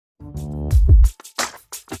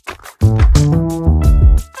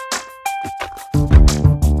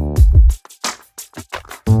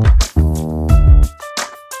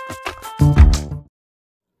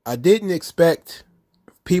I didn't expect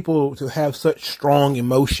people to have such strong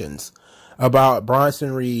emotions about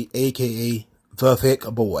Bronson Reed, aka the Thick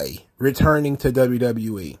Boy, returning to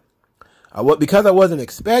WWE. Because I wasn't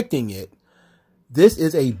expecting it, this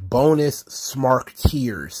is a bonus SMARK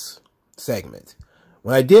Tears segment.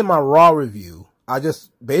 When I did my Raw review, I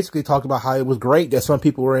just basically talked about how it was great that some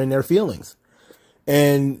people were in their feelings.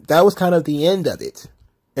 And that was kind of the end of it.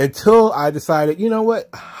 Until I decided, you know what,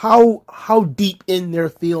 how deep in their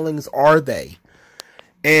feelings are they?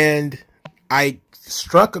 And I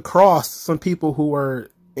struck across some people who were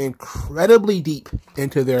incredibly deep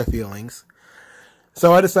into their feelings.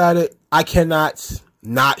 So I decided I cannot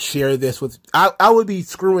not share this with, I would be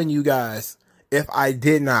screwing you guys if I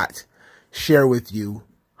did not share with you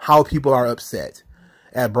how people are upset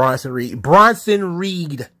at Bronson Reed. Bronson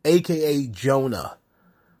Reed, aka Jonah.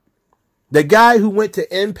 The guy who went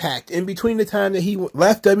to Impact in between the time that he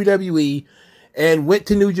left WWE and went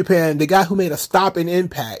to New Japan. The guy who made a stop in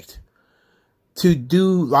Impact to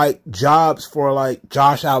do like jobs for like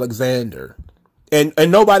Josh Alexander. And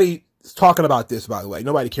nobody's talking about this, by the way.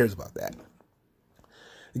 Nobody cares about that.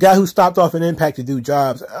 The guy who stopped off in Impact to do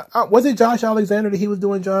jobs. Was it Josh Alexander that he was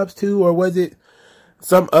doing jobs to? Or was it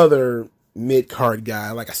some other mid-card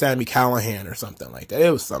guy like a Sami Callihan or something like that?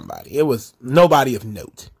 It was somebody. It was nobody of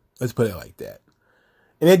note. Let's put it like that.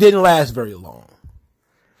 And it didn't last very long.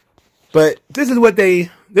 But this is what they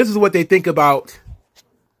think about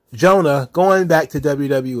Jonah going back to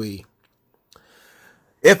WWE.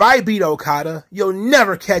 If I beat Okada, you'll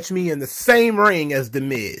never catch me in the same ring as The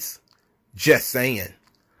Miz. Just saying.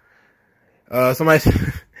 Somebody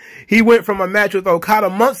he went from a match with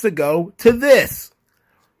Okada months ago to this.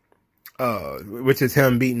 Which is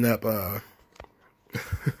him beating up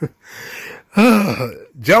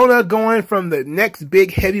Jonah going from the next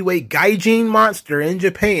big heavyweight gaijin monster in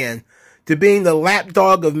Japan to being the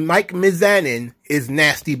lapdog of Mike Mizanin is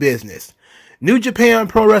nasty business. New Japan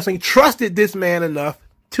Pro Wrestling trusted this man enough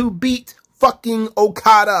to beat fucking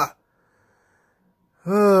Okada.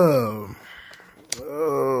 Oh.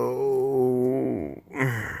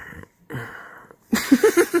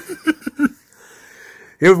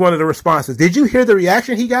 Here's one of the responses. Did you hear the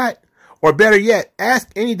reaction he got? Or better yet,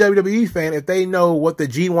 ask any WWE fan if they know what the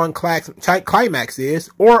G1 climax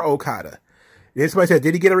is, or Okada. Then somebody said,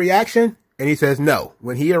 did he get a reaction? And he says no.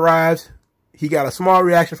 When he arrives, he got a small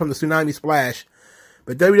reaction from the Tsunami Splash,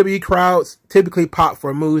 but WWE crowds typically pop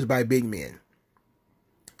for moves by big men.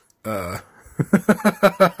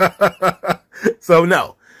 So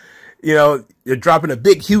no. You know, you're dropping a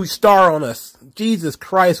big, huge star on us. Jesus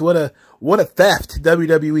Christ, what a theft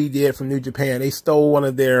WWE did from New Japan. They stole one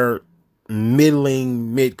of their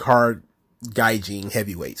middling, mid-card gaijin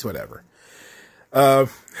heavyweights, whatever.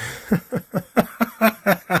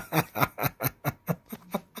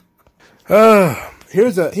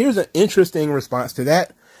 Here's an interesting response to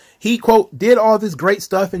that. He, quote, did all this great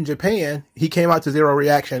stuff in Japan. He came out to zero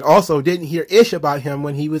reaction. Also, didn't hear ish about him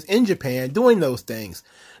when he was in Japan doing those things.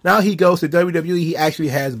 Now he goes to WWE. He actually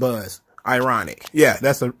has buzz. Ironic. Yeah,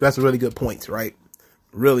 that's a really good point, right?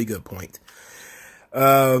 Really good point.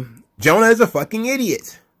 Jonah is a fucking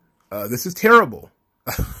idiot. This is terrible.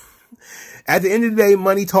 At the end of the day,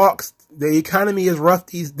 money talks. The economy is rough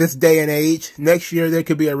this day and age. Next year, there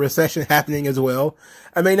could be a recession happening as well.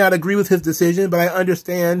 I may not agree with his decision, but I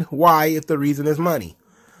understand why if the reason is money.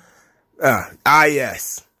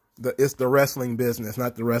 Yes. It's the wrestling business,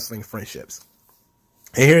 not the wrestling friendships.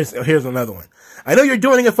 And here's another one. I know you're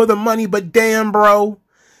doing it for the money, but damn, bro.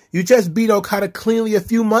 You just beat Okada cleanly a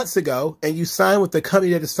few months ago, and you signed with the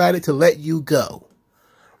company that decided to let you go.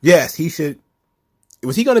 Yes, he should.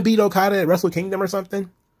 Was he going to beat Okada at Wrestle Kingdom or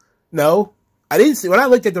something? No. I didn't see. When I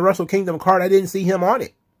looked at the Wrestle Kingdom card, I didn't see him on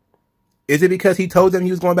it. Is it because he told them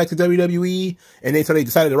he was going back to WWE, and so they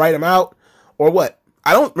decided to write him out? Or what?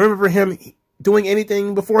 I don't remember him doing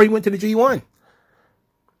anything before he went to the G1.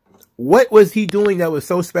 What was he doing that was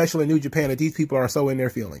so special in New Japan that these people are so in their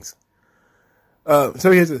feelings? So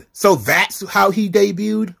that's how he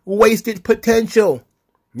debuted? Wasted potential.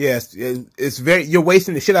 Yes, you're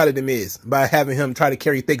wasting the shit out of The Miz by having him try to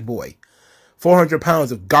carry Thick Boy. 400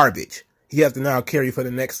 pounds of garbage he has to now carry for the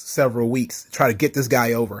next several weeks to try to get this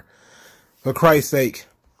guy over. For Christ's sake.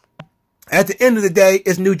 At the end of the day,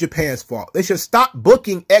 it's New Japan's fault. They should stop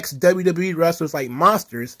booking ex-WWE wrestlers like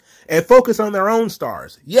monsters and focus on their own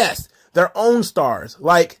stars. Yes, their own stars,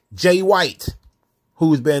 like Jay White,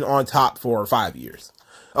 who's been on top for 5 years.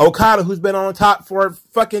 Okada, who's been on top for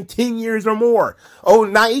fucking 10 years or more. Oh,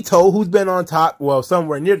 Naito, who's been on top, well,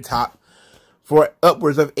 somewhere near the top, for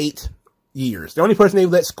upwards of 8 years. The only person they've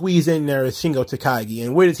let squeeze in there is Shingo Takagi.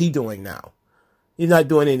 And what is he doing now? He's not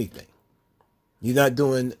doing anything. He's not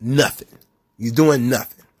doing nothing. He's doing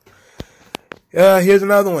nothing. Here's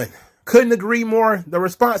another one. Couldn't agree more. The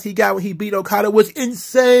response he got when he beat Okada was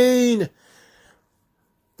insane.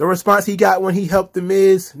 The response he got when he helped The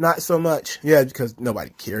Miz, not so much. Yeah, because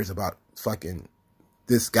nobody cares about fucking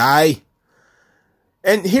this guy.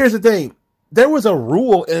 And here's the thing. There was a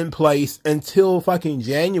rule in place until fucking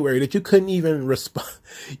January that you couldn't even respond.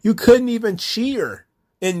 You couldn't even cheer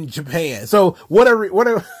in Japan. So what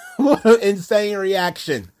a insane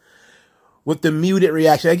reaction with the muted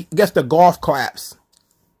reaction. I guess the golf claps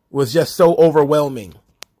was just so overwhelming.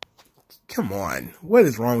 Come on. What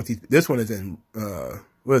is wrong with these? This one is in,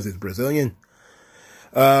 what is this, Brazilian?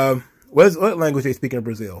 What language they speak in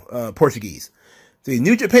Brazil? Portuguese. See,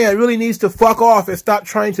 New Japan really needs to fuck off and stop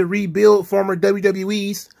trying to rebuild former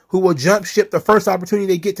WWEs who will jump ship the first opportunity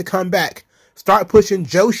they get to come back. Start pushing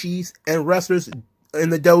Joshis and wrestlers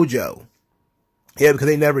in the dojo. Yeah, because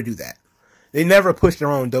they never do that. They never push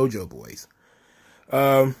their own dojo boys.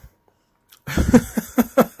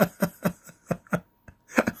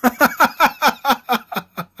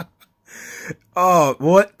 Oh,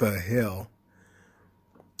 what the hell?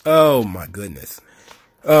 Oh, my goodness.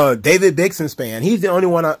 David Bixenspan fan. He's the only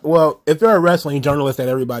one. Well, if they're a wrestling journalist that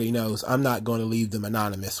everybody knows, I'm not going to leave them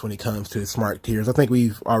anonymous when it comes to the SMARK tiers. I think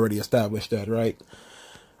we've already established that, right?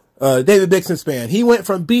 David Bixenspan fan. He went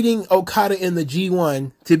from beating Okada in the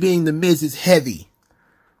G1 to being the Miz's heavy.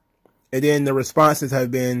 And then the responses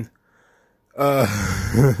have been,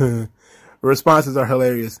 responses are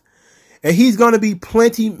hilarious. And he's going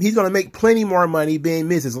to make plenty more money being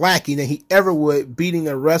Miz's lackey than he ever would beating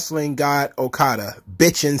a wrestling god Okada.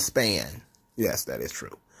 Bitchin' span. Yes, that is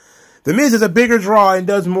true. The Miz is a bigger draw and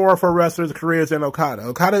does more for wrestlers' careers than Okada.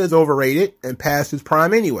 Okada is overrated and past his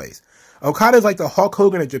prime anyways. Okada is like the Hulk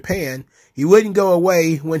Hogan of Japan. He wouldn't go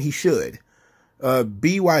away when he should.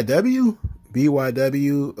 BYW?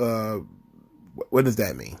 BYW, what does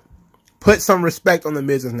that mean? Put some respect on the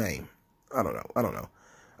Miz's name. I don't know.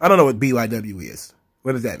 I don't know what BYW is.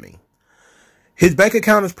 What does that mean? His bank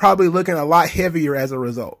account is probably looking a lot heavier as a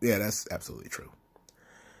result. Yeah, that's absolutely true.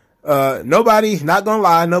 Nobody, not gonna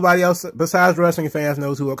lie, nobody else besides wrestling fans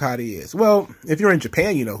knows who Okada is. Well, if you're in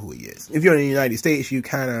Japan, you know who he is. If you're in the United States, you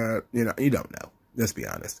kind of, you don't know. Let's be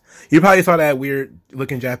honest. You probably saw that weird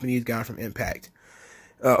looking Japanese guy from Impact.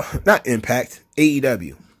 Not Impact,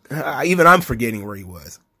 AEW. Even I'm forgetting where he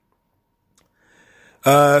was.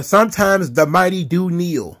 Sometimes the mighty do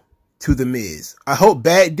kneel to the Miz. I hope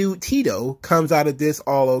bad dude Tito comes out of this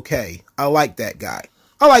all okay. I like that guy.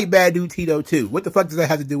 I like bad dude Tito too. What the fuck does that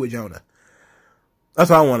have to do with Jonah?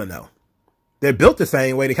 That's what I want to know. They're built the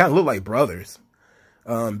same way. They kind of look like brothers.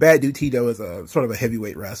 Bad dude Tito is a sort of a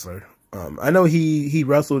heavyweight wrestler. I know he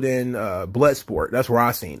wrestled in Bloodsport. That's where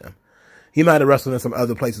I seen him. He might have wrestled in some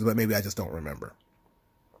other places, but maybe I just don't remember.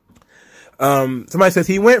 Somebody says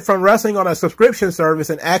he went from wrestling on a subscription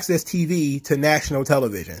service and Access TV to national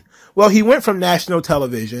television. Well, he went from national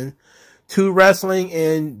television to wrestling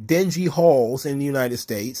in dingy halls in the United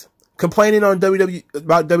States, complaining on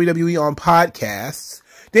about WWE on podcasts.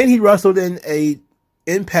 Then he wrestled in a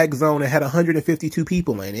Impact Zone that had 152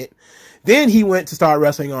 people in it. Then he went to start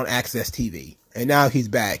wrestling on Access TV. And now he's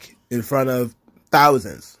back in front of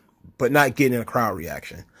thousands, but not getting a crowd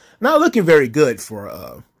reaction. Not looking very good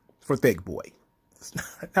for Thick Boy. It's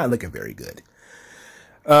not looking very good.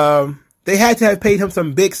 They had to have paid him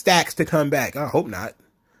some big stacks to come back. I hope not.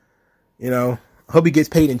 I hope he gets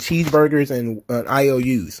paid in cheeseburgers and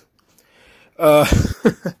IOUs.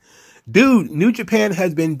 Dude, New Japan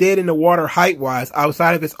has been dead in the water height-wise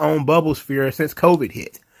outside of its own bubble sphere since COVID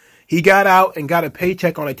hit. He got out and got a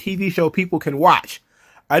paycheck on a TV show people can watch.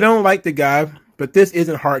 I don't like the guy, but this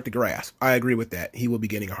isn't hard to grasp. I agree with that. He will be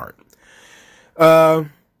getting a heart.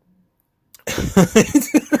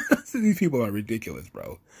 These people are ridiculous,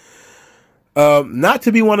 bro. Not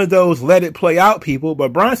to be one of those let it play out people,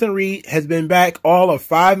 but Bronson Reed has been back all of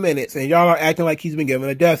 5 minutes and y'all are acting like he's been given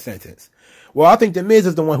a death sentence. Well, I think The Miz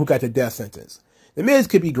is the one who got the death sentence. The Miz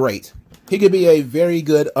could be great. He could be a very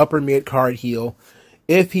good upper mid-card heel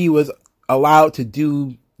if he was allowed to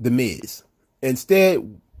do The Miz.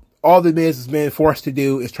 Instead, all The Miz has been forced to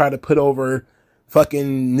do is try to put over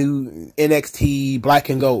fucking new NXT black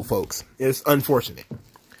and gold folks. It's unfortunate.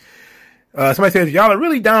 Somebody says, y'all are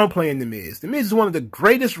really downplaying The Miz. The Miz is one of the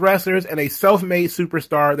greatest wrestlers and a self-made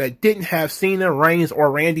superstar that didn't have Cena, Reigns,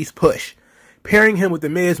 or Randy's push. Pairing him with The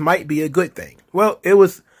Miz might be a good thing. Well, it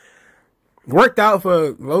was worked out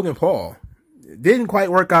for Logan Paul. It didn't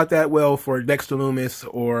quite work out that well for Dexter Lumis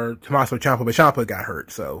or Tommaso Ciampa, but Ciampa got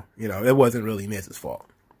hurt. So, it wasn't really Miz's fault.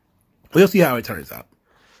 We'll see how it turns out.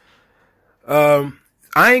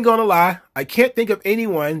 I ain't gonna lie, I can't think of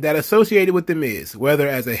anyone that associated with The Miz, whether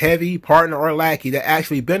as a heavy, partner, or lackey, that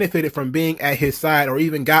actually benefited from being at his side or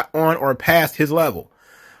even got on or past his level.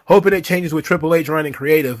 Hoping it changes with Triple H running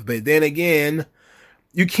creative, but then again,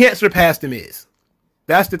 you can't surpass The Miz.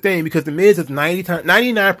 That's the thing, because The Miz is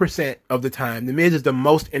 99% of the time, The Miz is the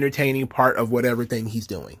most entertaining part of whatever thing he's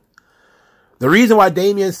doing. The reason why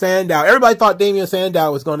Damien Sandow, everybody thought Damien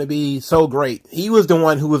Sandow was going to be so great. He was the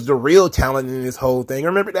one who was the real talent in this whole thing.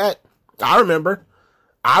 Remember that? I remember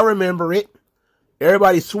it.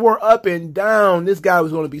 Everybody swore up and down this guy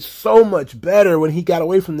was going to be so much better when he got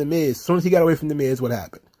away from The Miz. As soon as he got away from The Miz, what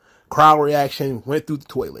happened? Crowd reaction went through the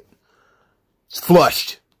toilet.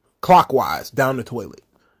 Flushed clockwise down the toilet.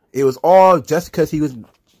 It was all just because he was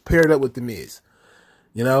paired up with The Miz.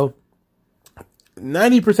 You know?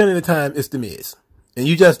 90% of the time, it's The Miz. And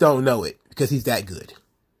you just don't know it because he's that good.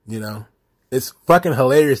 You know? It's fucking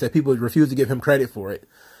hilarious that people refuse to give him credit for it.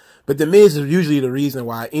 But The Miz is usually the reason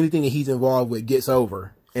why anything that he's involved with gets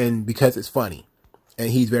over. And because it's funny.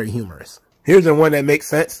 And he's very humorous. Here's the one that makes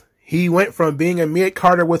sense. He went from being a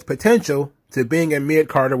mid-carder with potential to being a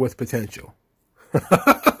mid-carder with potential.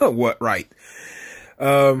 What? Right.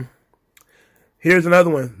 Here's another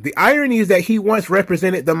one. The irony is that he once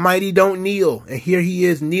represented the mighty don't kneel. And here he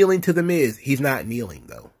is kneeling to The Miz. He's not kneeling,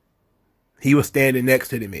 though. He was standing next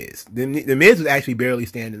to The Miz. The Miz was actually barely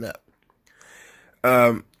standing up.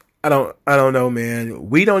 I don't know, man.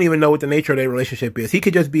 We don't even know what the nature of their relationship is. He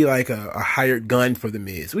could just be like a hired gun for The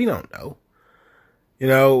Miz. We don't know. You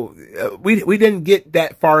know, we didn't get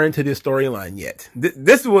that far into this storyline yet.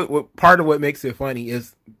 This is what part of what makes it funny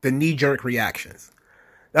is the knee-jerk reactions.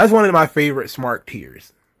 That's one of my favorite SMARK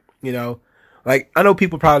tiers. You know, like, I know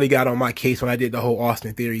people probably got on my case when I did the whole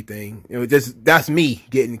Austin Theory thing. You know, that's me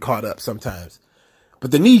getting caught up sometimes. But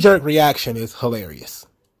the knee-jerk reaction is hilarious.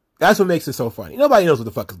 That's what makes it so funny. Nobody knows what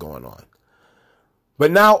the fuck is going on. But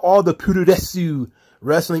now all the Pururesu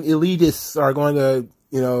wrestling elitists are going to,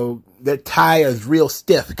 you know, their tie is real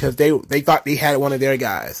stiff because they thought they had one of their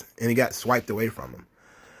guys and it got swiped away from them.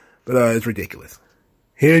 But it's ridiculous.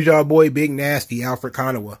 Here's y'all boy Big Nasty, Alfred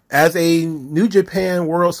Konuwa. As a New Japan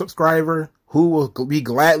World subscriber who will be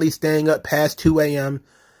gladly staying up past 2 a.m.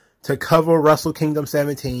 to cover Wrestle Kingdom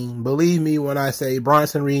 17, believe me when I say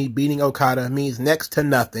Bronson Reed beating Okada means next to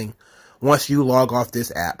nothing once you log off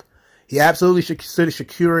this app. He absolutely should have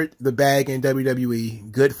secured the bag in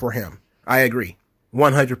WWE. Good for him. I agree.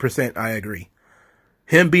 100% I agree.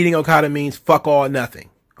 Him beating Okada means fuck all nothing.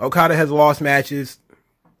 Okada has lost matches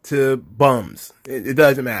to bums. It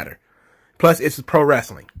doesn't matter. Plus, it's pro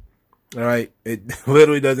wrestling. All right? It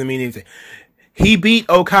literally doesn't mean anything. He beat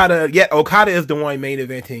Okada, yet Okada is the one main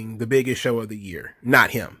eventing the biggest show of the year,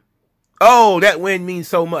 not him. Oh, that win means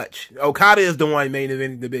so much. Okada is the one main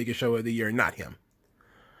eventing the biggest show of the year, not him.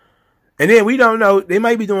 And then we don't know, they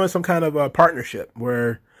might be doing some kind of a partnership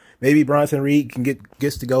where maybe Bronson Reed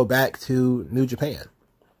gets to go back to New Japan.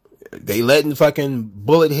 They letting fucking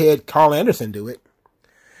bullet head Carl Anderson do it.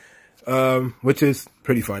 Which is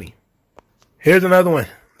pretty funny. Here's another one.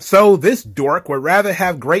 So this dork would rather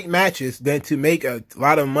have great matches than to make a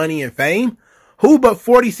lot of money and fame? Who but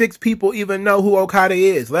 46 people even know who Okada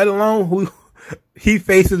is, let alone who he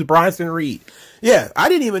faces Bronson Reed? Yeah, I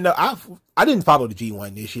didn't even know. I didn't follow the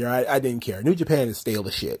G1 this year. I didn't care. New Japan is stale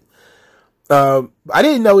as shit. I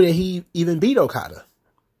didn't know that he even beat Okada.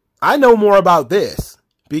 I know more about this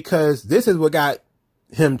because this is what got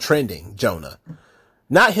him trending, Jonah.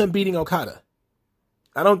 Not him beating Okada.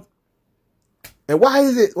 And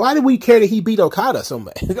why do we care that he beat Okada so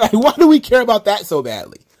much? Like, why do we care about that so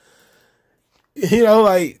badly? You know,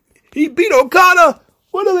 like, he beat Okada.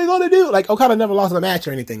 What are they going to do? Like, Okada never lost a match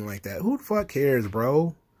or anything like that. Who the fuck cares,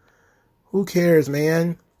 bro? Who cares,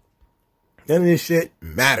 man? None of this shit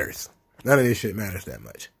matters. None of this shit matters that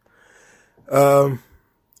much.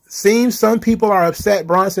 Seems some people are upset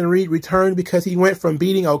Bronson Reed returned because he went from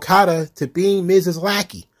beating Okada to being Miz's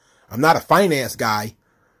lackey. I'm not a finance guy,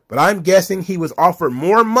 but I'm guessing he was offered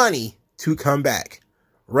more money to come back.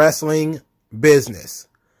 Wrestling business.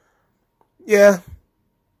 Yeah,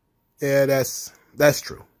 that's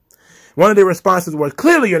true. One of the responses was,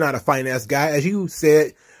 clearly you're not a finance guy, as you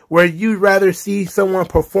said, where you'd rather see someone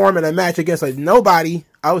perform in a match against a nobody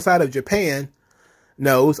outside of Japan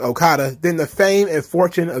knows, Okada, than the fame and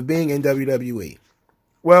fortune of being in WWE.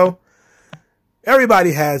 Well,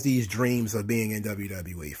 everybody has these dreams of being in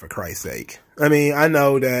WWE, for Christ's sake. I mean, I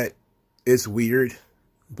know that it's weird,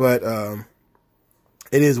 but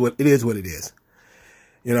it is what it is.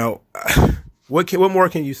 You know, what more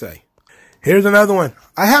can you say? Here's another one.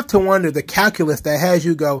 I have to wonder the calculus that has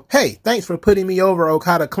you go, hey, thanks for putting me over,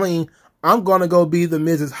 Okada clean. I'm going to go be the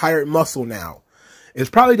Miz's hired muscle now. It's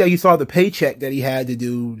probably that he saw the paycheck that he had to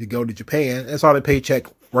do to go to Japan, and saw the paycheck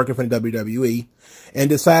working for the WWE, and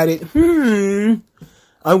decided, I'm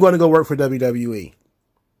going to go work for WWE.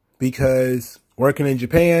 Because working in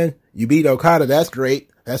Japan, you beat Okada, that's great.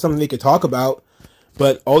 That's something they could talk about.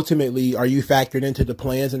 But ultimately, are you factored into the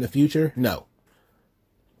plans in the future? No.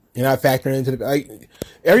 You're not factoring into the, like,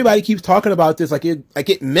 everybody keeps talking about this like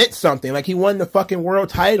it meant something. Like he won the fucking world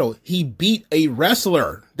title. He beat a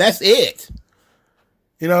wrestler. That's it.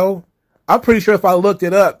 You know, I'm pretty sure if I looked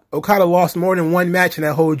it up, Okada lost more than one match in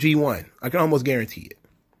that whole G1. I can almost guarantee it.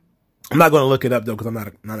 I'm not going to look it up though, because I'm not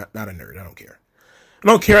a nerd. I don't care. I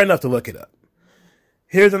don't care enough to look it up.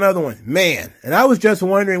 Here's another one. Man, and I was just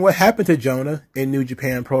wondering what happened to Jonah in New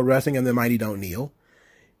Japan Pro Wrestling and the Mighty Don't Kneel.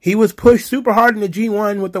 He was pushed super hard in the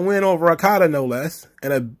G1 with the win over Okada, no less,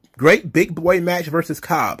 and a great big boy match versus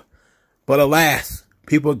Cobb. But alas,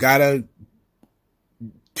 people gotta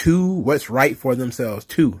do what's right for themselves.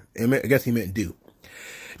 I guess he meant do.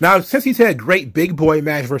 Now, since he said great big boy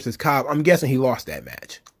match versus Cobb, I'm guessing he lost that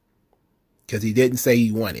match. Because he didn't say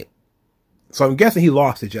he won it. So I'm guessing he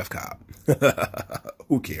lost to Jeff Cobb.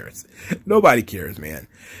 Who cares? Nobody cares, man.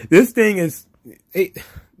 This thing is...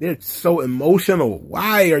 they're so emotional.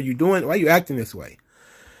 Why are you acting this way?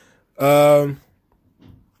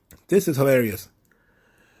 This is hilarious.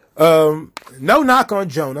 No knock on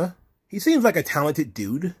Jonah. He seems like a talented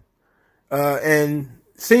dude. And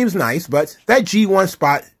seems nice, but that G1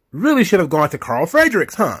 spot really should have gone to Carl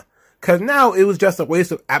Fredericks, huh? Because now it was just a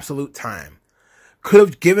waste of absolute time. Could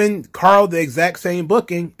have given Carl the exact same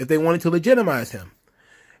booking if they wanted to legitimize him.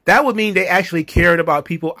 That would mean they actually cared about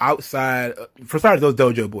people outside. For starters, those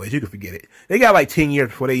dojo boys, you can forget it. They got like 10 years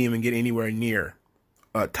before they even get anywhere near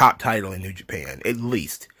a top title in New Japan, at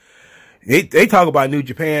least. They talk about New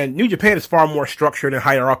Japan. New Japan is far more structured and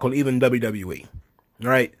hierarchical, even WWE.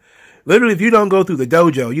 Right? Literally, if you don't go through the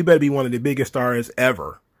dojo, you better be one of the biggest stars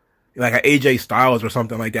ever. Like an AJ Styles or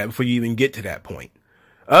something like that before you even get to that point.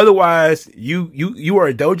 Otherwise, you were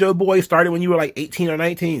a dojo boy, started when you were like 18 or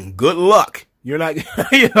 19. Good luck. You're not,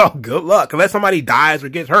 good luck. Unless somebody dies or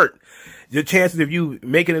gets hurt. The chances of you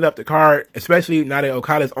making it up the card, especially now that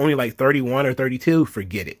Okada's only like 31 or 32,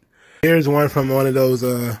 forget it. Here's one from one of those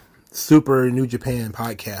super New Japan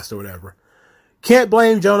podcasts or whatever. Can't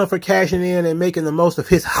blame Jonah for cashing in and making the most of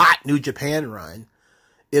his hot New Japan run.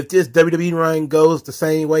 If this WWE run goes the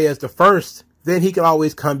same way as the first, then he can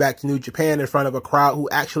always come back to New Japan in front of a crowd who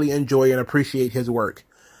actually enjoy and appreciate his work.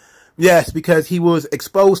 Yes, because he was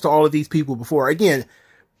exposed to all of these people before. Again,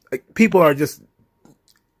 people are just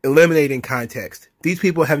eliminating context. These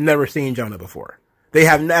people have never seen Jonah before. They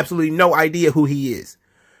have absolutely no idea who he is.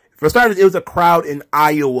 For starters, it was a crowd in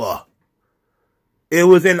Iowa. It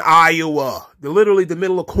was in Iowa. Literally the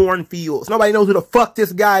middle of cornfields. Nobody knows who the fuck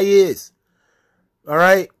this guy is. All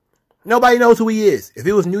right? Nobody knows who he is. If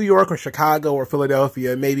it was New York or Chicago or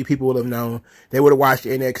Philadelphia, maybe people would have known. They would have watched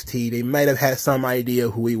NXT. They might have had some idea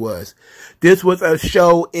who he was. This was a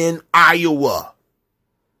show in Iowa.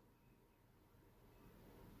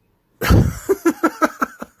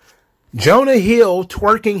 Jonah Hill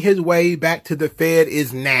twerking his way back to the Fed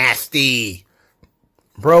is nasty.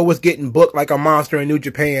 Bro was getting booked like a monster in New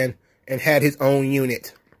Japan and had his own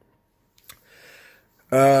unit.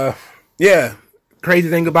 Yeah. Crazy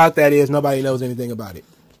thing about that is nobody knows anything about it.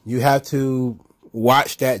 You have to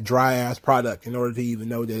watch that dry ass product in order to even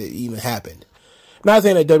know that it even happened. I'm not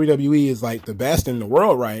saying that WWE is like the best in the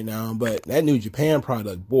world right now, but that New Japan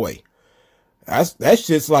product, boy, that's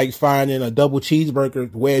just like finding a double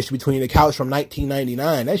cheeseburger wedged between the couch from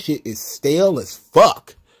 1999. That shit is stale as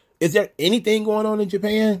fuck. Is there anything going on in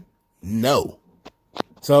Japan? No.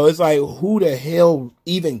 So it's like, who the hell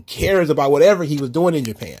even cares about whatever he was doing in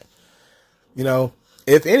Japan? You know,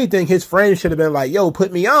 if anything, his friends should have been like, yo,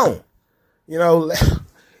 put me on. You know,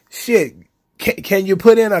 shit, can you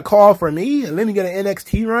put in a call for me and let me get an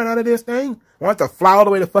NXT run out of this thing? I want to fly all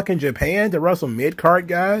the way to fucking Japan to wrestle mid-card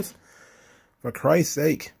guys? For Christ's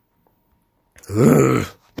sake. Ugh.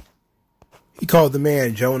 He called the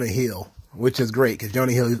man Jonah Hill, which is great because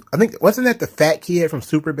Jonah Hill, I think, wasn't that the fat kid from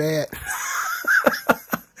Superbad?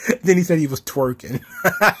 Then he said he was twerking.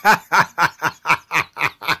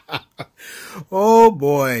 Oh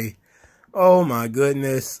boy. Oh my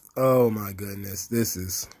goodness. Oh my goodness.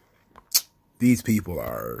 These people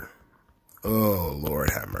are, oh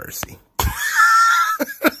Lord have mercy.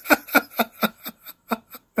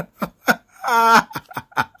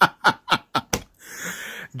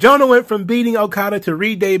 Jonah went from beating Okada to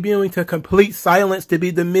re-debuting to complete silence to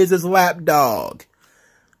be the Miz's lapdog.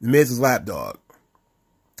 The Miz's lapdog.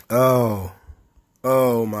 Oh.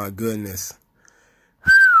 Oh my goodness.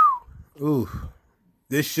 Ooh,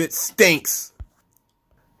 this shit stinks.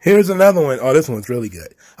 Here's another one. Oh, this one's really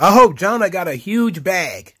good. I hope Jonah got a huge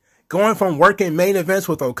bag. Going from working main events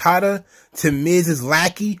with Okada to Miz's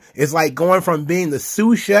lackey is like going from being the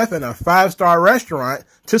sous chef in a 5-star restaurant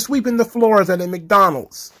to sweeping the floors at a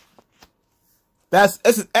McDonald's.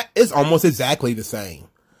 It's almost exactly the same.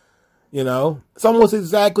 You know, it's almost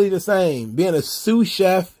exactly the same. Being a sous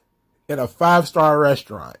chef in a 5-star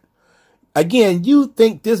restaurant. Again, you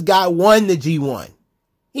think this guy won the G1.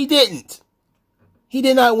 He didn't. He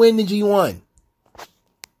did not win the G1.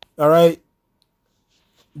 All right.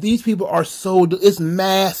 These people are it's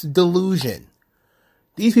mass delusion.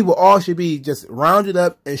 These people all should be just rounded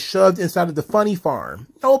up and shoved inside of the funny farm.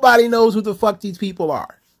 Nobody knows who the fuck these people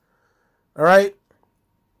are. All right.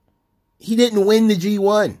 He didn't win the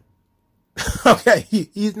G1. Okay.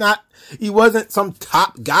 He wasn't some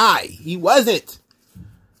top guy. He wasn't.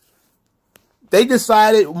 They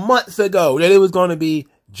decided months ago that it was going to be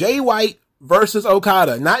Jay White versus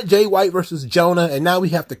Okada, not Jay White versus Jonah, and now we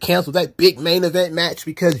have to cancel that big main event match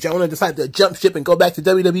because Jonah decided to jump ship and go back to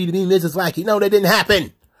WWE to be Mrs. Lackey. No, that didn't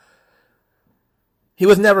happen. He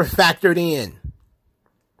was never factored in.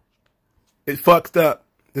 It fucked up.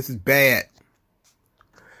 This is bad.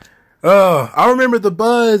 I remember the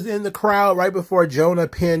buzz in the crowd right before Jonah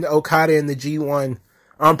pinned Okada in the G1.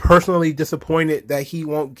 I'm personally disappointed that he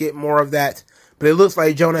won't get more of that, but it looks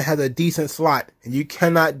like Jonah has a decent slot, and you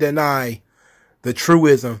cannot deny the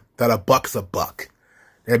truism that a buck's a buck.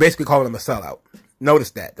 They're basically calling him a sellout. Notice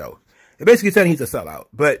that, though. They're basically saying he's a sellout.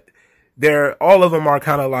 But all of them are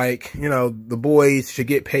kind of like, you know, the boys should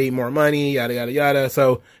get paid more money, yada, yada, yada.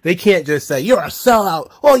 So they can't just say, you're a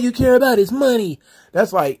sellout. All you care about is money.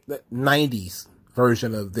 That's like the 90s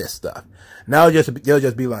version of this stuff. Now they'll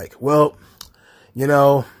just be like, well, you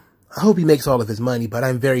know, I hope he makes all of his money, but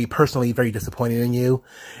I'm personally very disappointed in you.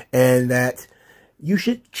 And that you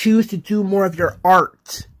should choose to do more of your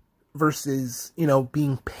art versus, you know,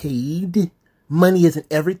 being paid. Money isn't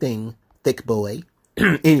everything, thick boy.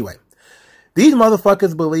 Anyway, these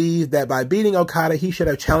motherfuckers believe that by beating Okada, he should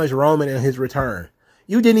have challenged Roman in his return.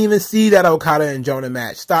 You didn't even see that Okada and Jonah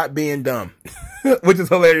match. Stop being dumb. Which is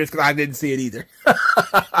hilarious because I didn't see it either.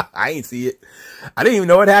 I ain't see it. I didn't even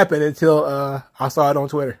know what happened until I saw it on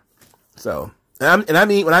Twitter. So, when I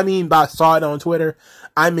mean by saw it on Twitter,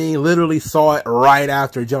 I mean literally saw it right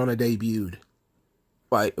after Jonah debuted.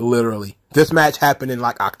 Like, literally. This match happened in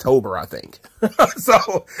like October, I think.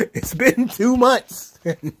 So, it's been 2 months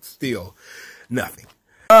and still nothing.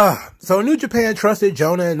 So New Japan trusted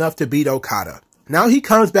Jonah enough to beat Okada. Now he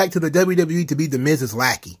comes back to the WWE to be the Miz's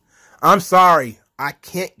lackey. I'm sorry, I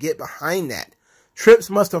can't get behind that. Trips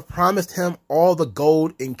must have promised him all the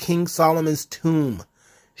gold in King Solomon's tomb.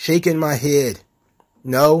 Shaking my head.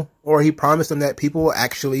 No, or he promised him that people will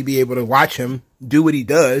actually be able to watch him do what he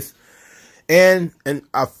does. And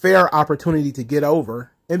a fair opportunity to get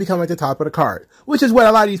over and become at the top of the card. Which is what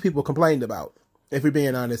a lot of these people complained about. If we're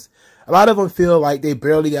being honest. A lot of them feel like they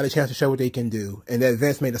barely got a chance to show what they can do. And that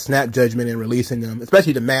Vince made a snap judgment in releasing them.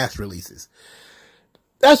 Especially the mass releases.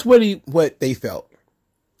 That's what they felt.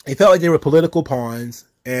 They felt like they were political pawns.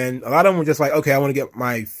 And a lot of them were just like, okay, I want to get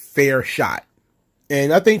my fair shot.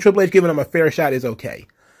 And I think Triple H giving them a fair shot is okay.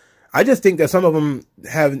 I just think that some of them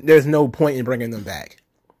there's no point in bringing them back.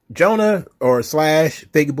 Jonah or Slash,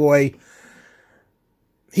 Big Boy,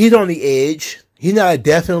 he's on the edge. He's not a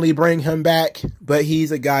definitely bring him back, but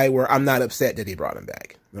he's a guy where I'm not upset that he brought him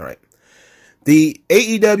back. All right. The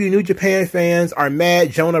AEW New Japan fans are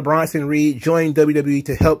mad Jonah Bronson Reed joined WWE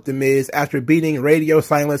to help The Miz after beating Radio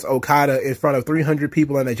Silence Okada in front of 300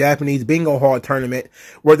 people in a Japanese bingo hall tournament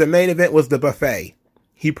where the main event was the buffet.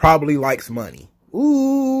 He probably likes money.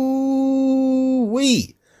 Ooh-wee.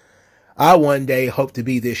 I one day hope to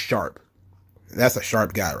be this sharp. That's a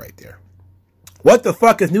sharp guy right there. What the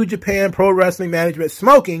fuck is New Japan Pro Wrestling Management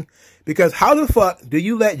smoking? Because how the fuck do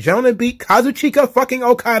you let Jonah beat Kazuchika fucking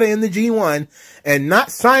Okada in the G1 and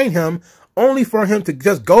not sign him only for him to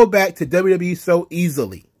just go back to WWE so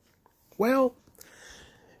easily? Well,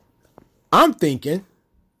 I'm thinking,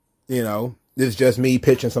 you know, this is just me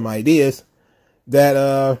pitching some ideas,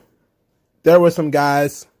 that there were some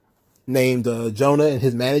guys named Jonah and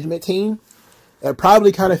his management team that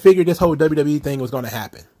probably kind of figured this whole WWE thing was going to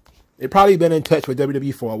happen. They've probably been in touch with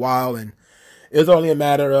WWE for a while, and it was only a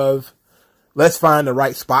matter of, let's find the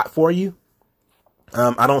right spot for you.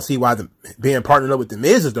 I don't see why being partnered up with The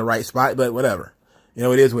Miz is the right spot, but whatever. You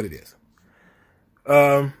know, it is what it is.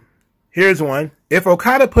 Here's one. If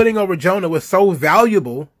Okada putting over Jonah was so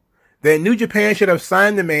valuable, then New Japan should have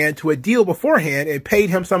signed the man to a deal beforehand and paid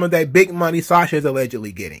him some of that big money Sasha is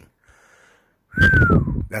allegedly getting.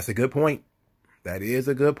 That's a good point. That is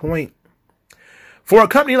a good point. For a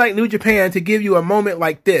company like New Japan to give you a moment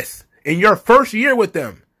like this in your first year with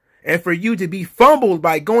them, and for you to be fumbled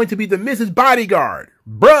by going to be the Mrs. Bodyguard,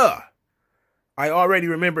 bruh. I already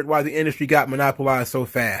remembered why the industry got monopolized so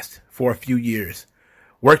fast for a few years.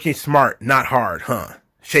 Working smart, not hard, huh?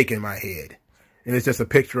 Shaking my head. And it's just a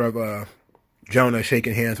picture of Jonah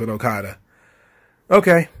shaking hands with Okada.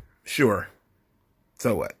 Okay, sure.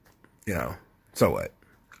 So what? You know, so what?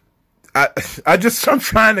 I'm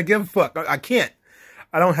trying to give a fuck. I can't.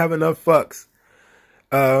 I don't have enough fucks.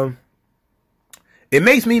 It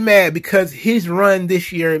makes me mad because his run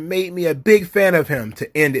this year made me a big fan of him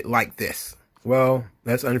to end it like this. Well,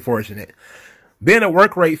 that's unfortunate. Being a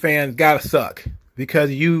work rate fan gotta suck because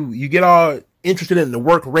you get all interested in the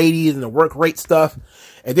work rates and the work rate stuff,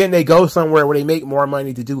 and then they go somewhere where they make more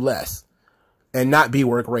money to do less and not be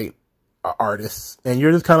work rate artists. And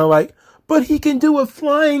you're just kind of like, but he can do a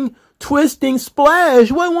flying twisting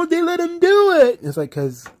splash. Why won't they let him do it? It's like,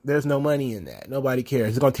 because there's no money in that. Nobody cares.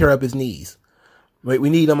 He's going to tear up his knees. Wait,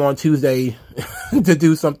 we need him on Tuesday to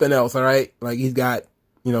do something else, all right? Like, he's got,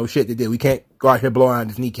 you know, shit to do. We can't go out here blowing out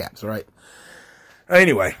his kneecaps, all right?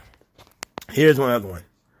 Anyway, here's one other one.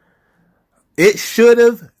 It should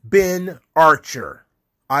have been Archer.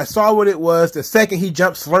 I saw what it was the second he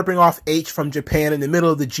jumped slurping off H from Japan in the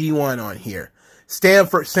middle of the G1 on here.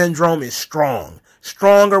 Stanford Syndrome is strong.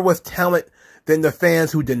 Stronger with talent than the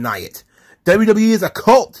fans who deny it. WWE is a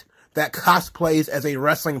cult that cosplays as a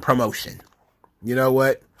wrestling promotion. You know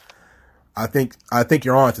what? I think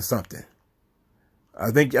you're on to something.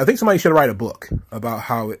 I think somebody should write a book about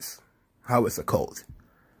how it's a cult.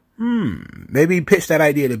 Maybe pitch that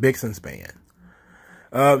idea to Bixen's band.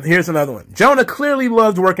 Here's another one. Jonah clearly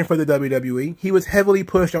loved working for the WWE. He was heavily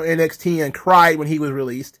pushed on NXT and cried when he was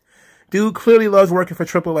released. Dude clearly loves working for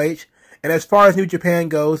Triple H. And as far as New Japan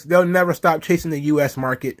goes, they'll never stop chasing the U.S.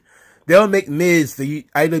 market. They'll make Miz the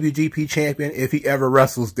IWGP champion if he ever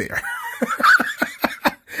wrestles there.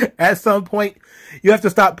 At some point, you have to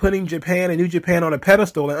stop putting Japan and New Japan on a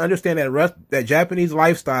pedestal and understand that Japanese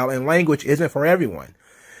lifestyle and language isn't for everyone.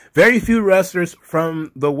 Very few wrestlers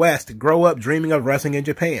from the West grow up dreaming of wrestling in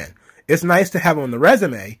Japan. It's nice to have on the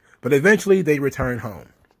resume, but eventually they return home.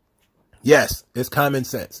 Yes, it's common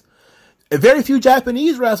sense. And very few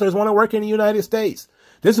Japanese wrestlers want to work in the United States.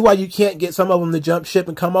 This is why you can't get some of them to jump ship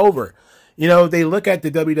and come over. You know, they look at the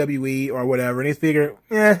WWE or whatever and they figure,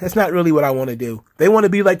 it's not really what I want to do. They want to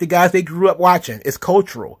be like the guys they grew up watching. It's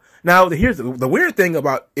cultural. Now, here's the weird thing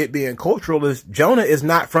about it being cultural is Jonah is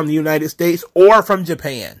not from the United States or from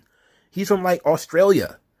Japan. He's from like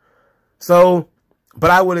Australia. So, but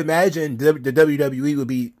I would imagine the WWE would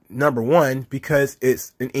be number one because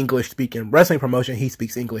it's an English-speaking wrestling promotion. He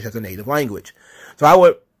speaks English as a native language. So I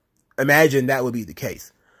would imagine that would be the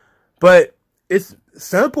case. But it's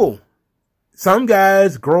simple. Some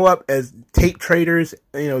guys grow up as tape traders,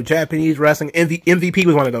 you know, Japanese wrestling. MVP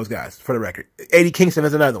was one of those guys, for the record. Eddie Kingston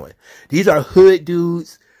is another one. These are hood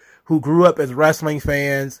dudes who grew up as wrestling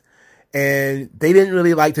fans, and they didn't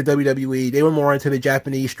really like the WWE. They were more into the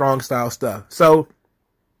Japanese strong style stuff. So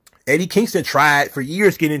Eddie Kingston tried for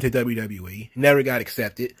years getting into WWE, never got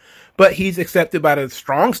accepted, but he's accepted by the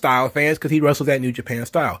strong style fans because he wrestles that New Japan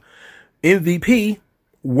style. MVP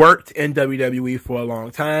worked in WWE for a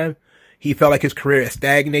long time. He felt like his career had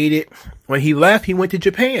stagnated. When he left, he went to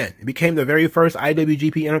Japan. He became the very first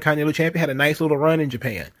IWGP Intercontinental Champion, had a nice little run in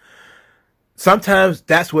Japan. Sometimes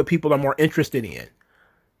that's what people are more interested in.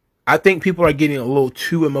 I think people are getting a little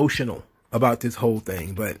too emotional about this whole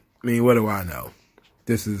thing, but I mean, what do I know?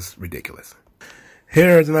 This is ridiculous.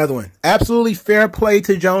 Here's another one. Absolutely fair play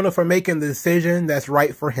to Jonah for making the decision that's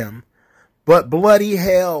right for him. But bloody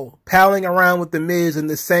hell, palling around with The Miz in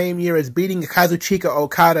the same year as beating Kazuchika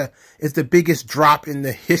Okada is the biggest drop in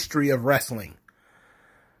the history of wrestling.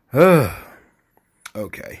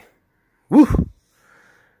 Okay. Woo.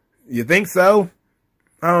 You think so?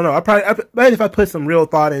 I don't know. But if I put some real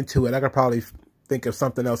thought into it, I could probably think of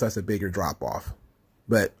something else that's a bigger drop off.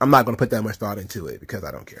 But I'm not going to put that much thought into it because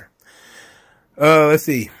I don't care. Let's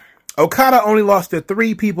see. Okada only lost to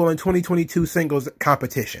 3 people in 2022 singles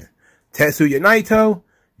competition. Tetsuya Naito,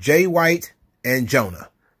 Jay White, and Jonah.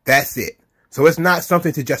 That's it. So it's not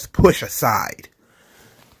something to just push aside.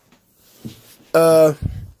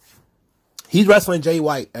 He's wrestling Jay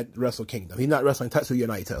White at Wrestle Kingdom. He's not wrestling Tetsuya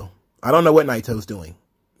Naito. I don't know what Naito's doing.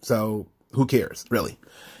 So who cares, really?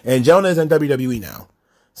 And Jonah's in WWE now.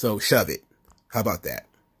 So shove it. How about that?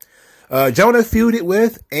 Jonah feuded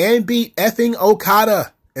with and beat effing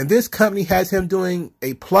Okada And this company has him doing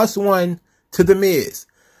a +1 to The Miz,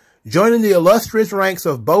 joining the illustrious ranks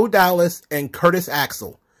of Bo Dallas and Curtis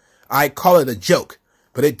Axel. I call it a joke,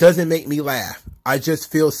 but it doesn't make me laugh. I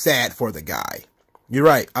just feel sad for the guy. You're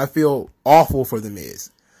right. I feel awful for The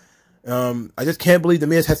Miz. I just can't believe The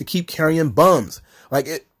Miz has to keep carrying bums.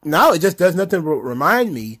 Now it just does nothing but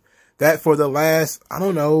remind me that for the last, I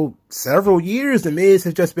don't know, several years, The Miz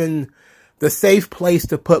has just been the safe place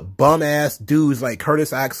to put bum-ass dudes like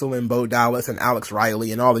Curtis Axel and Bo Dallas and Alex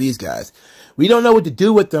Riley and all of these guys. We don't know what to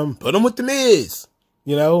do with them. Put them with The Miz.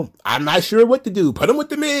 You know, I'm not sure what to do. Put them with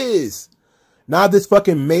The Miz. Now this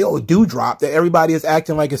fucking male dewdrop that everybody is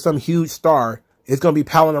acting like is some huge star is going to be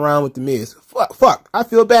palling around with The Miz. Fuck. I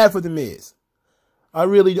feel bad for The Miz. I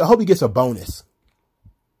hope he gets a bonus.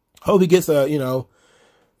 Hope he gets a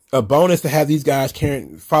bonus to have these guys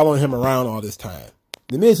following him around all this time.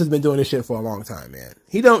 The Miz has been doing this shit for a long time, man.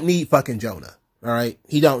 He don't need fucking Jonah. All right.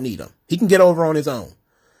 He don't need him. He can get over on his own.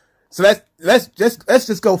 So let's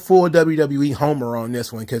just go full WWE homer on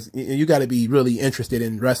this one, because you got to be really interested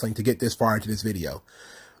in wrestling to get this far into this video.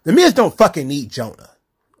 The Miz don't fucking need Jonah.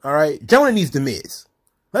 All right. Jonah needs The Miz.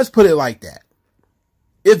 Let's put it like that.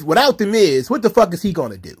 If without The Miz, what the fuck is he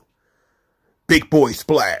going to do? Big boy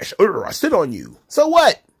splash. I sit on you. So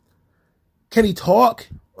what? Can he talk?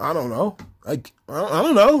 I don't know. I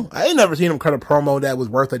don't know. I ain't never seen him cut a promo that was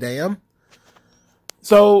worth a damn.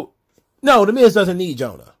 So, no, The Miz doesn't need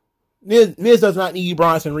Jonah. Miz does not need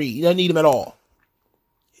Bronson Reed. He doesn't need him at all.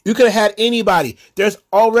 You could have had anybody. There's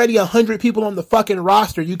already 100 people on the fucking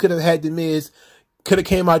roster. You could have had The Miz, could have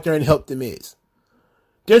came out there and helped The Miz.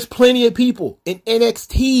 There's plenty of people in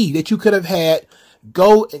NXT that you could have had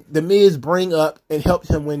go The Miz bring up and help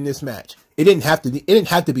him win this match. It didn't have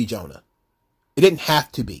to be Jonah. It didn't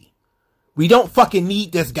have to be. We don't fucking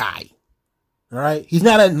need this guy. All right? He's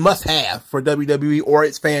not a must-have for WWE or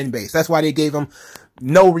its fan base. That's why they gave him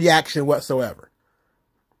no reaction whatsoever.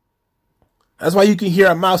 That's why you can hear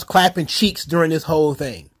a mouse clapping cheeks during this whole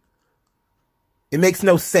thing. It makes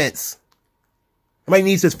no sense. Nobody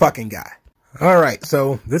needs this fucking guy. All right,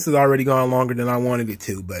 so this has already gone longer than I wanted it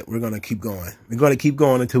to, but we're going to keep going. We're going to keep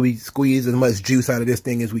going until we squeeze as much juice out of this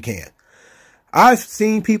thing as we can. I've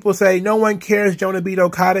seen people say no one cares Jonah beat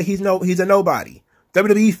Okada. He's a nobody.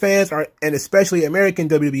 WWE fans and especially American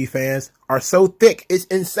WWE fans are so thick. It's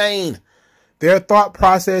insane. Their thought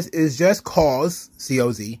process is just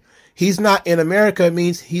C-O-Z. He's not in America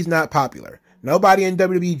means he's not popular. Nobody in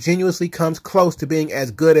WWE genuinely comes close to being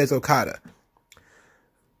as good as Okada.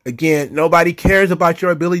 Again, nobody cares about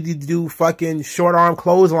your ability to do fucking short arm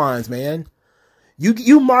clotheslines, man.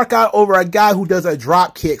 You mark out over a guy who does a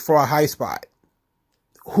drop kick for a high spot.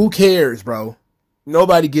 Who cares, bro?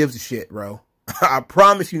 Nobody gives a shit, bro. I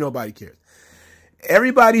promise you nobody cares.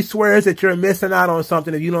 Everybody swears that you're missing out on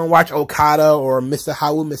something if you don't watch Okada or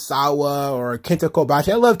Misaharu Misawa or Kenta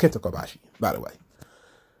Kobashi. I love Kenta Kobashi, by the way.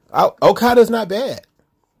 Okada's not bad.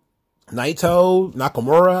 Naito,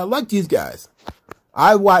 Nakamura, I like these guys.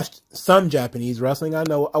 I watched some Japanese wrestling. I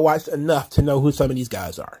watched enough to know who some of these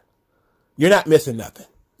guys are. You're not missing nothing.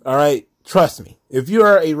 All right? Trust me. If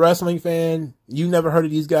you're a wrestling fan, you never heard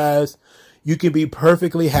of these guys, you can be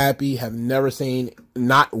perfectly happy, have never seen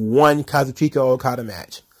not one Kazuchika Okada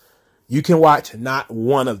match. You can watch not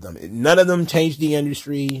one of them. None of them changed the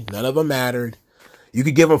industry. None of them mattered. You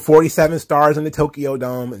could give them 47 stars in the Tokyo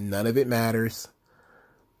Dome, and none of it matters.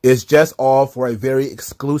 It's just all for a very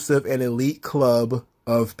exclusive and elite club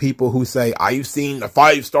of people who say, I've seen the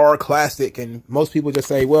 5-star classic. And most people just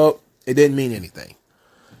say, well, it didn't mean anything.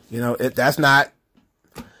 You know, that's not...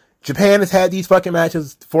 Japan has had these fucking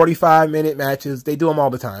matches, 45-minute matches. They do them all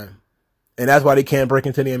the time. And that's why they can't break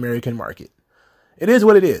into the American market. It is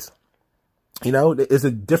what it is. You know, it's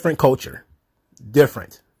a different culture.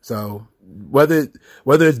 Different. So, whether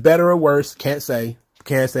it's better or worse, can't say.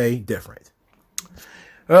 Can't say different.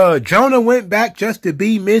 Jonah went back just to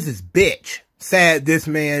be Mrs. Bitch. Sad this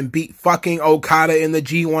man beat fucking Okada in the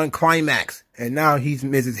G1 climax. And now he's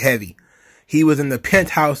Mrs. Heavy. He was in the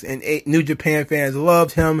penthouse and New Japan fans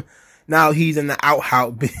loved him. Now he's in the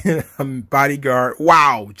outhouse being a bodyguard.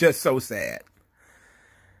 Wow, just so sad.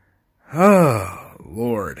 Oh,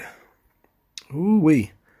 Lord.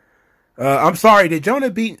 Ooh-wee. I'm sorry, did Jonah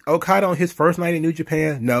beat Okada on his first night in New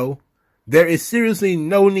Japan? No. There is seriously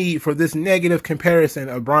no need for this negative comparison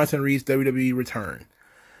of Bronson Reed's WWE return.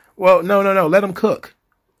 Well, no. Let him cook.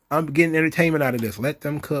 I'm getting entertainment out of this. Let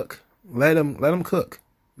them cook. Let them cook.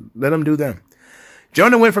 Let them do them.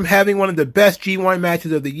 Jonah went from having one of the best G1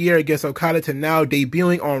 matches of the year against Okada to now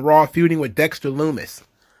debuting on Raw feuding with Dexter Lumis.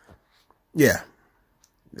 Yeah.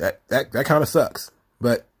 That kind of sucks.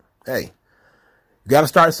 But, hey. You got to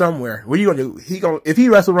start somewhere. What are you going to do? If he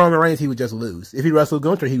wrestled Roman Reigns, he would just lose. If he wrestled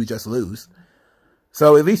Gunther, he would just lose.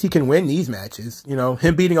 So at least he can win these matches. You know,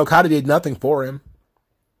 him beating Okada did nothing for him.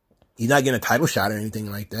 He's not getting a title shot or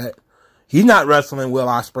anything like that. He's not wrestling Will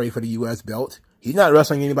Ospreay for the U.S. belt. He's not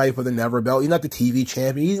wrestling anybody for the Never belt. He's not the TV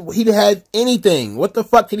champion. He didn't have anything. What the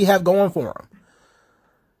fuck did he have going for him?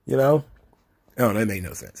 You know? Oh, that made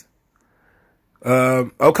no sense.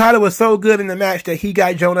 Okada was so good in the match that he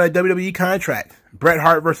got Jonah a WWE contract. Bret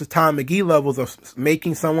Hart versus Tom McGee levels of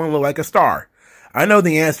making someone look like a star. I know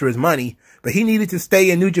the answer is money, but he needed to stay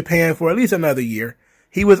in New Japan for at least another year.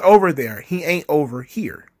 He was over there. He ain't over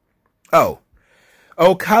here. Oh.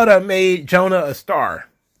 Okada made Jonah a star.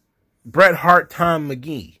 Bret Hart, Tom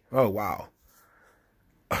McGee. Oh, wow.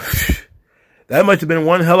 That must have been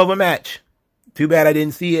one hell of a match. Too bad I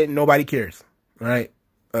didn't see it and nobody cares. All right?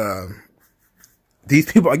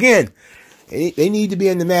 These people, again, they need to be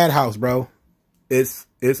in the madhouse, bro. It's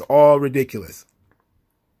all ridiculous.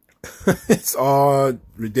 It's all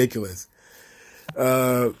ridiculous.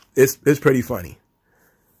 It's pretty funny.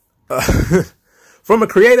 From a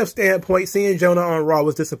creative standpoint, seeing Jonah on Raw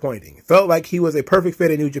was disappointing. Felt like he was a perfect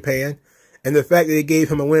fit in New Japan, and the fact that they gave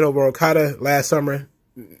him a win over Okada last summer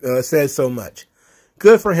says so much.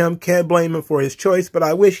 Good for him. Can't blame him for his choice, but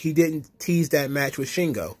I wish he didn't tease that match with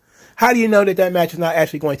Shingo. How do you know that that match is not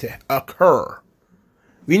actually going to occur?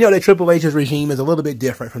 We know that Triple H's regime is a little bit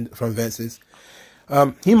different from Vince's.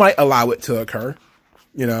 He might allow it to occur.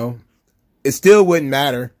 You know, it still wouldn't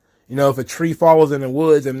matter. You know, if a tree falls in the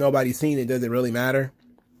woods and nobody's seen it, does it really matter?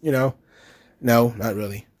 You know, no, not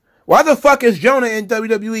really. Why the fuck is Jonah in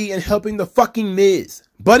WWE and helping the fucking Miz?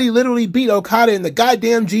 Buddy literally beat Okada in the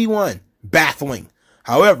goddamn G1. Baffling.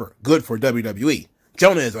 However, good for WWE.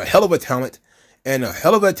 Jonah is a hell of a talent and a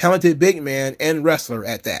hell of a talented big man and wrestler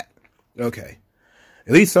at that. Okay.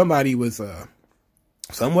 At least somebody was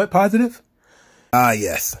somewhat positive.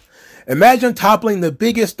 Yes. Imagine toppling the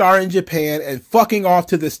biggest star in Japan and fucking off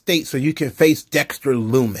to the States so you can face Dexter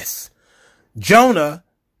Lumis. Jonah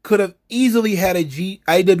could have easily had a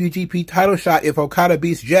IWGP title shot if Okada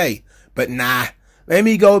beats Jay, but nah. Let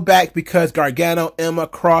me go back because Gargano, Emma,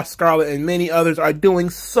 Cross, Scarlett, and many others are doing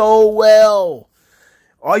so well.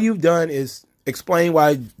 All you've done is explain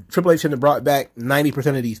why Triple H shouldn't have brought back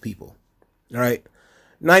 90% of these people. All right?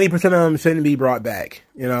 90% of them shouldn't be brought back,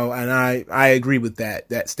 you know, and I agree with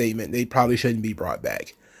that statement. They probably shouldn't be brought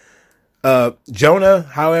back. Jonah,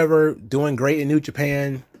 however, doing great in New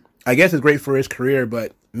Japan, I guess is great for his career,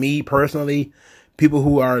 but me personally, people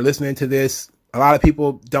who are listening to this, a lot of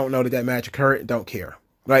people don't know that that match occurred, don't care.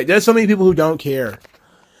 Right? There's so many people who don't care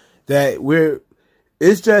that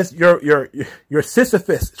it's just your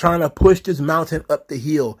Sisyphus trying to push this mountain up the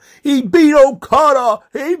hill. He beat Okada.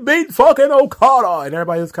 He beat fucking Okada. And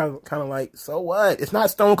everybody's kind of like, so what? It's not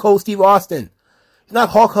Stone Cold Steve Austin. It's not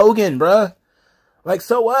Hulk Hogan, bruh. Like,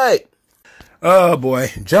 so what? Oh boy.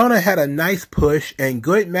 Jonah had a nice push and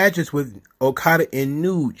good matches with Okada in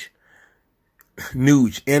Noog.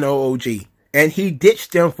 N-O-O-G. And he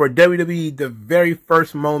ditched them for WWE the very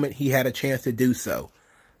first moment he had a chance to do so.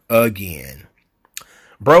 Again.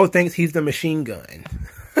 Bro thinks he's the machine gun.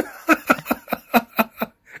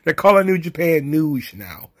 They're calling New Japan Noog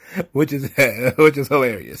now, which is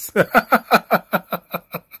hilarious.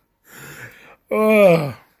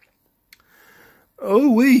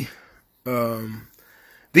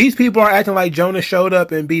 These people are acting like Jonah showed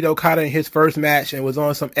up and beat Okada in his first match and was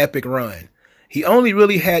on some epic run. He only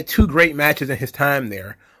really had 2 great matches in his time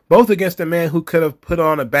there, both against a man who could have put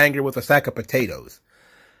on a banger with a sack of potatoes.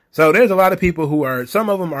 So there's a lot of people who are, some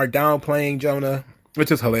of them are downplaying Jonah,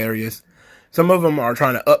 which is hilarious. Some of them are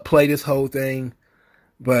trying to upplay this whole thing.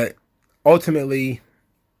 But ultimately,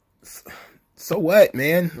 so what,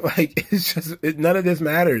 man? Like, it's just, none of this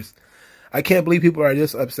matters. I can't believe people are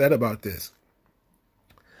just upset about this.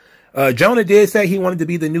 Jonah did say he wanted to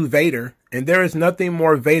be the new Vader, and there is nothing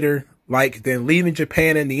more Vader-like than leaving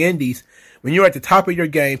Japan and the Indies when you're at the top of your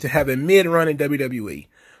game to have a mid-run in WWE.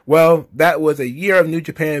 Well, that was a year of New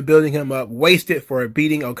Japan building him up, wasted for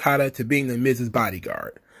beating Okada to being the Miz's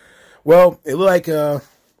bodyguard. Well, it looked like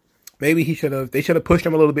maybe they should have pushed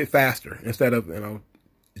him a little bit faster instead of, you know,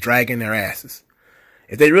 dragging their asses.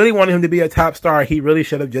 If they really wanted him to be a top star, he really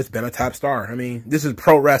should have just been a top star. I mean, this is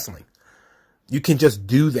pro wrestling. You can just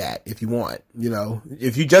do that if you want, you know.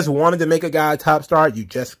 If you just wanted to make a guy a top star, you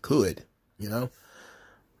just could, you know.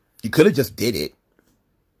 You could have just did it.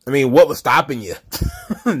 I mean, what was stopping you?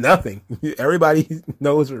 Nothing. Everybody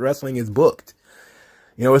knows wrestling is booked.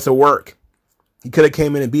 You know, it's a work. He could have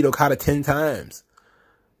came in and beat Okada 10 times,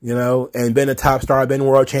 you know, and been a top star, been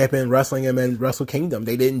world champion, wrestling him in Wrestle Kingdom.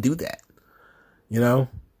 They didn't do that. You know,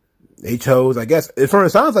 they chose, I guess, it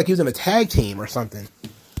sounds like he was in a tag team or something.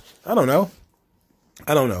 I don't know.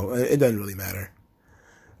 It doesn't really matter.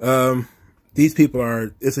 These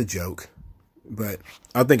people it's a joke, but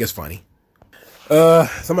I think it's funny.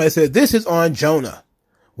 Somebody said, this is on Jonah.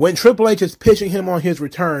 When Triple H is pitching him on his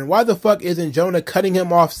return, why the fuck isn't Jonah cutting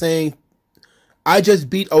him off saying, I just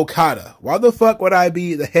beat Okada? Why the fuck would I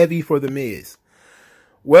be the heavy for The Miz?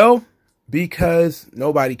 Well, because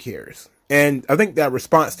nobody cares. And I think that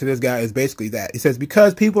response to this guy is basically that. He says,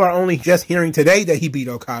 because people are only just hearing today that he beat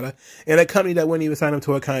Okada in a company that wouldn't even sign him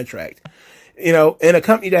to a contract. You know, in a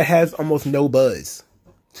company that has almost no buzz,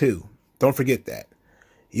 too. Don't forget that.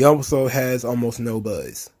 He also has almost no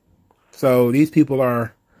buzz. So these people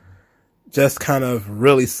are just kind of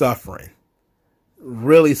really suffering.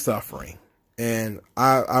 Really suffering. And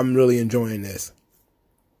I'm really enjoying this.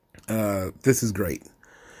 This is great.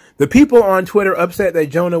 The people on Twitter upset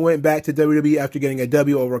that Jonah went back to WWE after getting a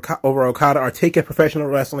W over Okada are taking professional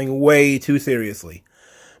wrestling way too seriously.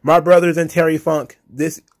 My brothers and Terry Funk,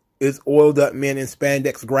 this is oiled up men in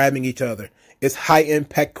spandex grabbing each other. It's high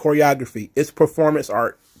impact choreography. It's performance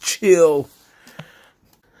art. Chill.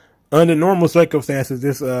 Under normal circumstances,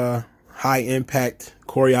 this high impact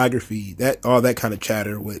choreography, all that kind of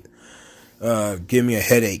chatter would give me a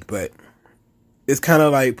headache, but it's kind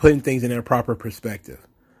of like putting things in their proper perspective.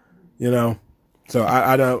 You know, so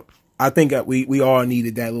I think that we all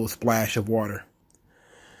needed that little splash of water.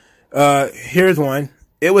 Here's one.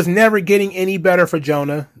 It was never getting any better for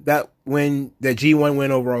Jonah when the G1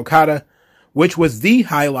 win over Okada, which was the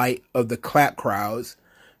highlight of the clap crowds.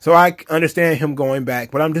 So I understand him going back,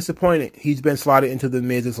 but I'm disappointed. He's been slotted into the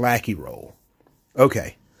Miz's lackey role.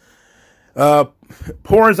 Okay.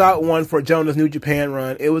 Pours out one for Jonah's New Japan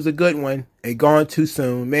run. It was a good one. It gone too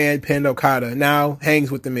soon. Man pinned Okada. Now hangs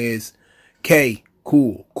with the Miz. K.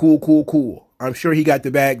 Cool. I'm sure he got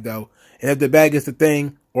the bag though. And if the bag is the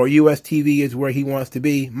thing, or US TV is where he wants to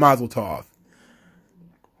be, Mazel Tov.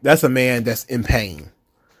 That's a man that's in pain.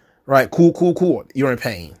 Right? Cool. You're in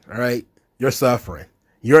pain. All right? You're suffering.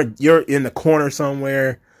 You're in the corner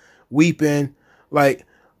somewhere, weeping. Like,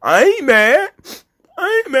 I ain't mad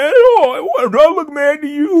at all. Do I look mad to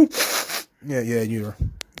you? Yeah,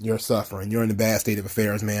 you're suffering. You're in a bad state of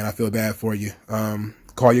affairs, man. I feel bad for you.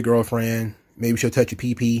 Call your girlfriend. Maybe she'll touch your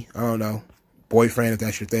pee-pee. I don't know. Boyfriend, if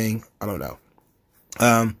that's your thing. I don't know.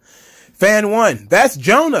 Fan 1, that's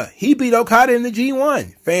Jonah. He beat Okada in the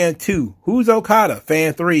G1. Fan 2, who's Okada?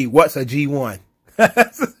 Fan 3, what's a G1?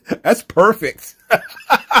 That's perfect.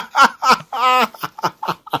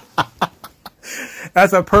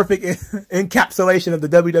 That's a perfect encapsulation of the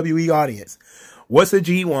WWE audience. What's a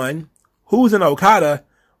G1? Who's an Okada?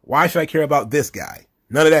 Why should I care about this guy?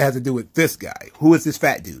 None of that has to do with this guy. Who is this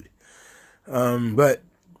fat dude? But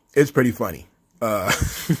it's pretty funny.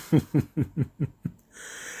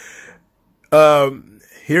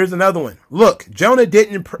 Here's another one. Look, Jonah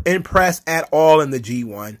didn't impress at all in the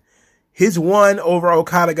G1. His win over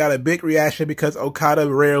Okada got a big reaction because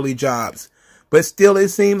Okada rarely jobs. But still, it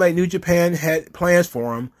seemed like New Japan had plans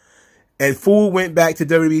for him. And Fool went back to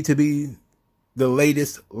WWE to be the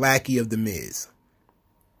latest lackey of The Miz.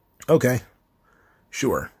 Okay.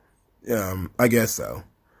 Sure. I guess so.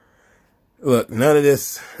 Look, none of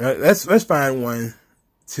this. Let's find one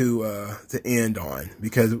to end on,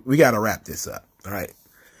 because we got to wrap this up. All right.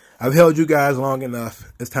 I've held you guys long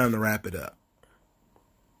enough. It's time to wrap it up.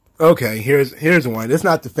 Okay, here's one. It's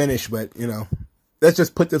not the finish, but, you know, let's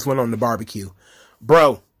just put this one on the barbecue.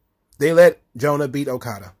 Bro, they let Jonah beat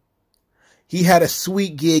Okada. He had a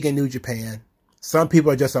sweet gig in New Japan. Some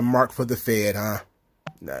people are just a mark for the Fed, huh?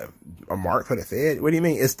 A mark for the Fed? What do you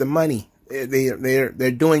mean? It's the money.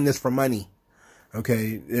 They're doing this for money.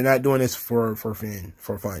 Okay, they're not doing this for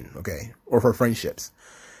fun, okay, or for friendships.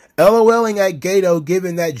 LOLing at Gato,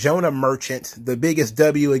 given that Jonah merchant the biggest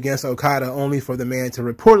W against Okada, only for the man to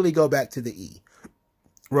reportedly go back to the E.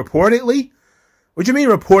 Reportedly? What do you mean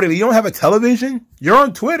reportedly? You don't have a television? You're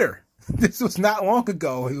on Twitter. This was not long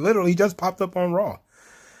ago. It literally just popped up on Raw.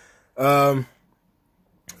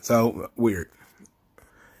 So weird.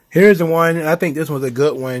 Here's the one. I think this was a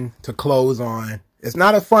good one to close on. It's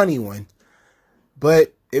not a funny one,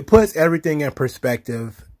 but it puts everything in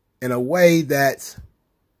perspective in a way that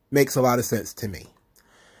makes a lot of sense to me.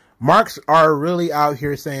 Marks are really out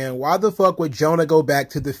here saying, why the fuck would Jonah go back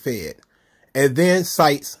to the Fed? And then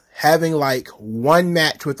cites having like one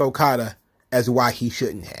match with Okada as why he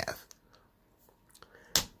shouldn't have.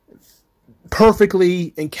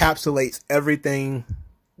 Perfectly encapsulates everything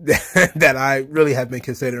that I really have been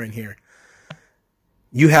considering here.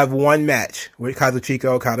 You have one match with Kazuchika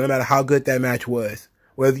Okada, no matter how good that match was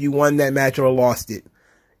whether you won that match or lost it.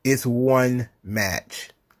 It's one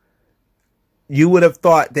match. You would have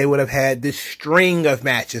thought they would have had this string of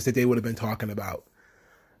matches that they would have been talking about.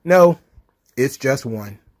 No, it's just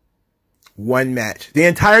one. One match. The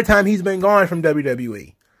entire time he's been gone from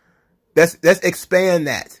WWE. Let's expand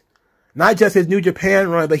that. Not just his New Japan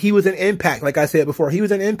run, but he was an Impact. Like I said before, he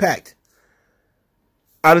was an Impact.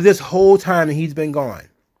 Out of this whole time that he's been gone,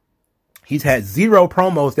 he's had 0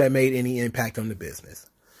 promos that made any impact on the business.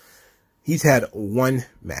 He's had one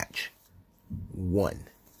match. One.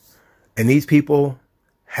 And these people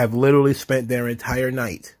have literally spent their entire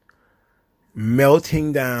night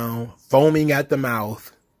melting down, foaming at the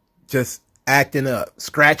mouth, just acting up,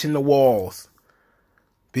 scratching the walls,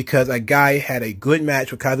 because a guy had a good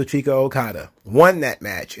match with Kazuchika Okada, won that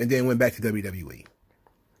match, and then went back to WWE.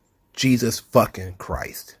 Jesus fucking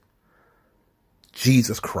Christ.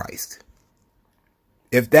 Jesus Christ.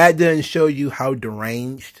 If that doesn't show you how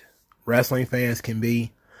deranged wrestling fans can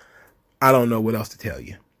be, I don't know what else to tell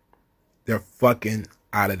you. They're fucking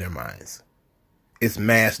out of their minds. It's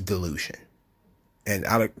mass delusion. And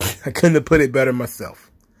I couldn't have put it better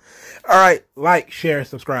myself. All right, like, share,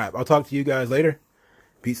 subscribe. I'll talk to you guys later.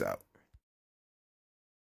 Peace out.